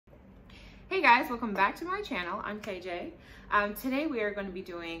Hey guys, welcome back to my channel. I'm KJ. Today we are going to be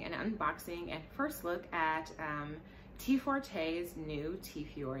doing an unboxing and first look at Forte's new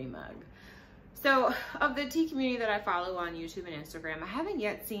Fiore mug. So of the tea community that I follow on YouTube and Instagram, I haven't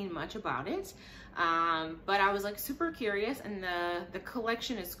yet seen much about it, but I was like super curious, and the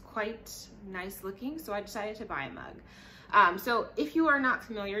collection is quite nice looking, so I decided to buy a mug. So if you are not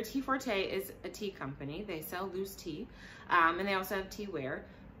familiar, Forte is a tea company. They sell loose tea, and they also have teaware.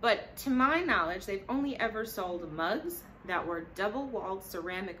 But to my knowledge, they've only ever sold mugs that were double-walled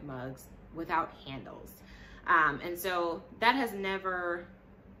ceramic mugs without handles. And so that has never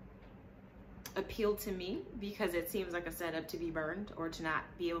appealed to me because it seems like a setup to be burned or to not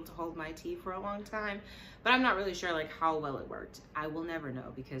be able to hold my tea for a long time. But I'm not really sure like how well it worked. I will never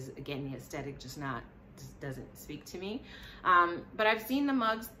know because again, the aesthetic just doesn't speak to me. But I've seen the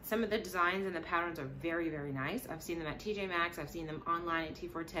mugs. Some of the designs and the patterns are very, very nice. I've seen them at TJ Maxx. I've seen them online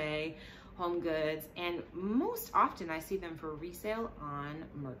at Forte, Home Goods, and most often I see them for resale on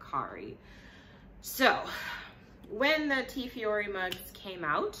Mercari. So when the Fiore mugs came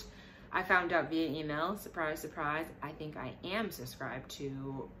out, I found out via email, surprise, surprise, I think I am subscribed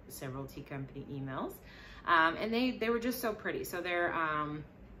to several tea company emails. And they were just so pretty. So they're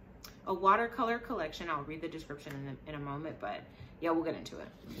a watercolor collection. I'll read the description in a moment, but yeah, we'll get into it.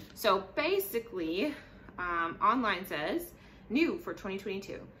 So basically, online says, new for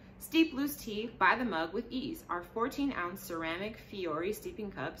 2022, steep loose tea by the mug with ease. Our 14-ounce ceramic Fiore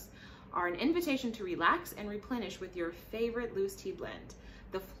steeping cups are an invitation to relax and replenish with your favorite loose tea blend.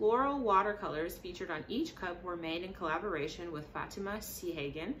 The floral watercolors featured on each cup were made in collaboration with Fatima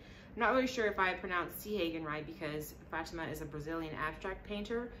Sehagen. I'm not really sure if I pronounced Sehagen right because Fatima is a Brazilian abstract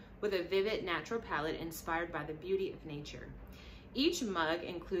painter with a vivid natural palette inspired by the beauty of nature. Each mug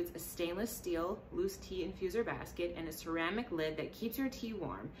includes a stainless steel loose tea infuser basket and a ceramic lid that keeps your tea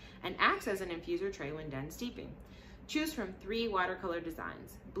warm and acts as an infuser tray when done steeping. Choose from 3 watercolor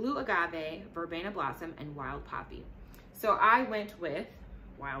designs: blue agave, verbena blossom, and wild poppy. So I went with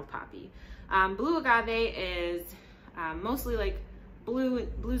wild poppy. Blue agave is mostly like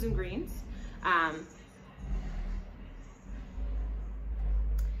blues and greens.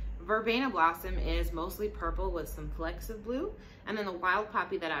 Verbena blossom is mostly purple with some flecks of blue. And then the wild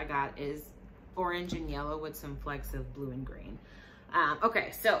poppy that I got is orange and yellow with some flecks of blue and green.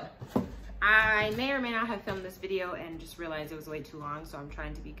 Okay, so I may or may not have filmed this video and just realized it was way too long, so I'm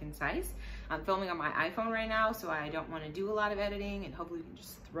trying to be concise. I'm filming on my iPhone right now, so I don't want to do a lot of editing, and hopefully we can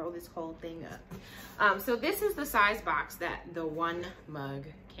just throw this whole thing up. So this is the size box that the one mug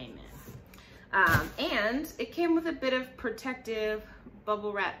came in. And it came with a bit of protective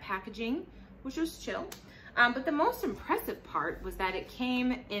bubble wrap packaging, which was chill. But the most impressive part was that it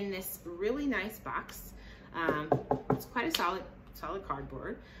came in this really nice box. It's quite a solid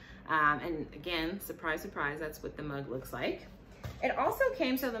cardboard. And again, surprise, surprise, that's what the mug looks like. It also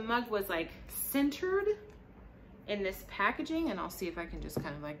came, so the mug was like centered in this packaging, and I'll see if I can just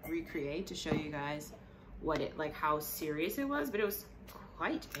kind of like recreate to show you guys what it, like how serious it was, but it was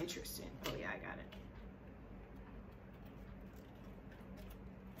quite interesting. Oh yeah, I got it.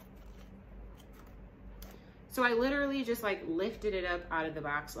 So I literally just like lifted it up out of the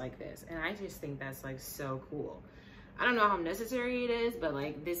box like this, and I just think that's like so cool. I don't know how necessary it is, but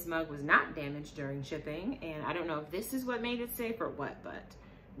like this mug was not damaged during shipping, and I don't know if this is what made it safe or what, but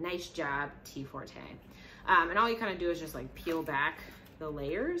nice job, Forte. And all you kind of do is just like peel back the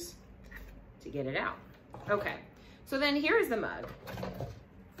layers to get it out. Okay, so then here's the mug.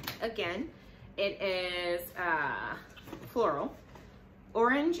 Again, it is floral.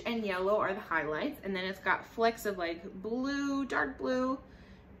 Orange and yellow are the highlights, and then it's got flecks of like blue, dark blue,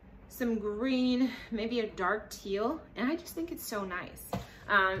 some green, maybe a dark teal, and I just think it's so nice.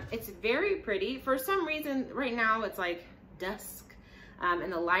 It's very pretty. For some reason, right now it's like dusk,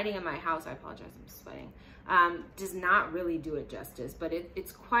 and the lighting in my house, I apologize, I'm sweating, does not really do it justice, but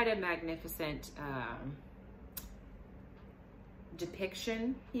it's quite a magnificent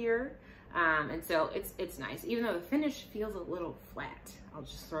depiction here. And so it's nice, even though the finish feels a little flat. I'll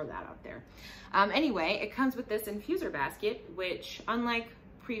just throw that out there. Anyway, it comes with this infuser basket, which unlike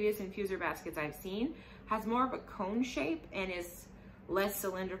previous infuser baskets I've seen, has more of a cone shape and is less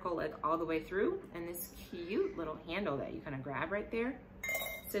cylindrical like all the way through. And this cute little handle that you kind of grab right there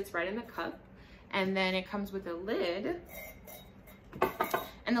sits right in the cup. And then it comes with a lid,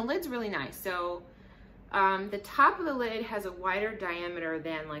 and the lid's really nice. So the top of the lid has a wider diameter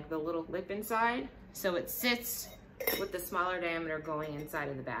than like the little lip inside. So it sits with the smaller diameter going inside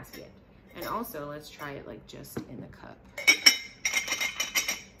of the basket. And also, let's try it like just in the cup.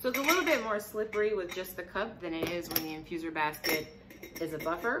 So it's a little bit more slippery with just the cup than it is when the infuser basket is a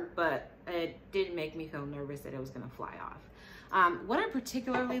buffer, but it didn't make me feel nervous that it was gonna fly off. What I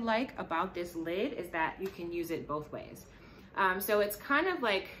particularly like about this lid is that you can use it both ways. So it's kind of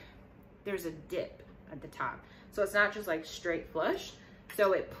like there's a dip at the top. So it's not just like straight flush.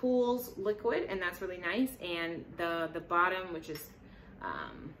 So it pools liquid, and that's really nice. And the bottom, which is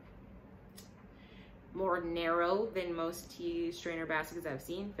more narrow than most tea strainer baskets I've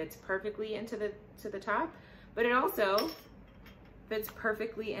seen, fits perfectly into the top, but it also fits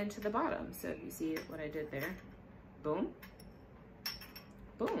perfectly into the bottom. So you see what I did there? Boom,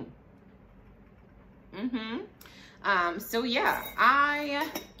 boom. So yeah, I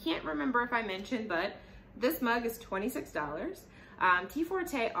can't remember if I mentioned, but this mug is $26.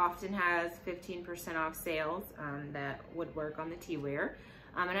 Forte often has 15% off sales that would work on the teaware.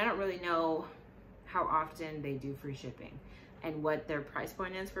 And I don't really know how often they do free shipping and what their price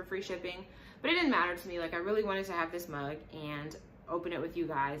point is for free shipping, but it didn't matter to me. Like, I really wanted to have this mug and open it with you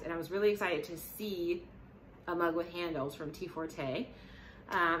guys, and I was really excited to see a mug with handles from Forte.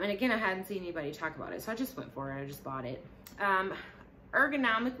 And again, I hadn't seen anybody talk about it, so I just went for it. I just bought it.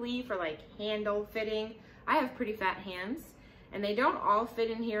 Ergonomically, for like handle fitting, I have pretty fat hands, and they don't all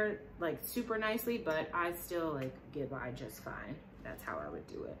fit in here like super nicely, but I still like get by just fine. That's how I would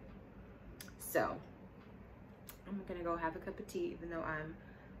do it. So I'm gonna go have a cup of tea, even though I'm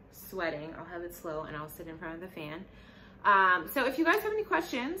sweating. I'll have it slow and I'll sit in front of the fan. So if you guys have any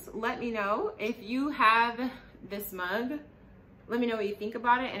questions, let me know. If you have this mug, let me know what you think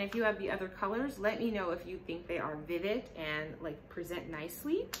about it. And if you have the other colors, let me know if you think they are vivid and like present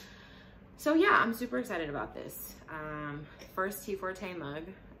nicely. So yeah, I'm super excited about this. First Forte mug,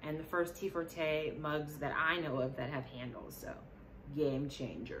 and the first Forte mugs that I know of that have handles, so game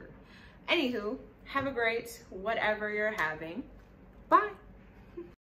changer. Anywho, have a great whatever you're having. Bye.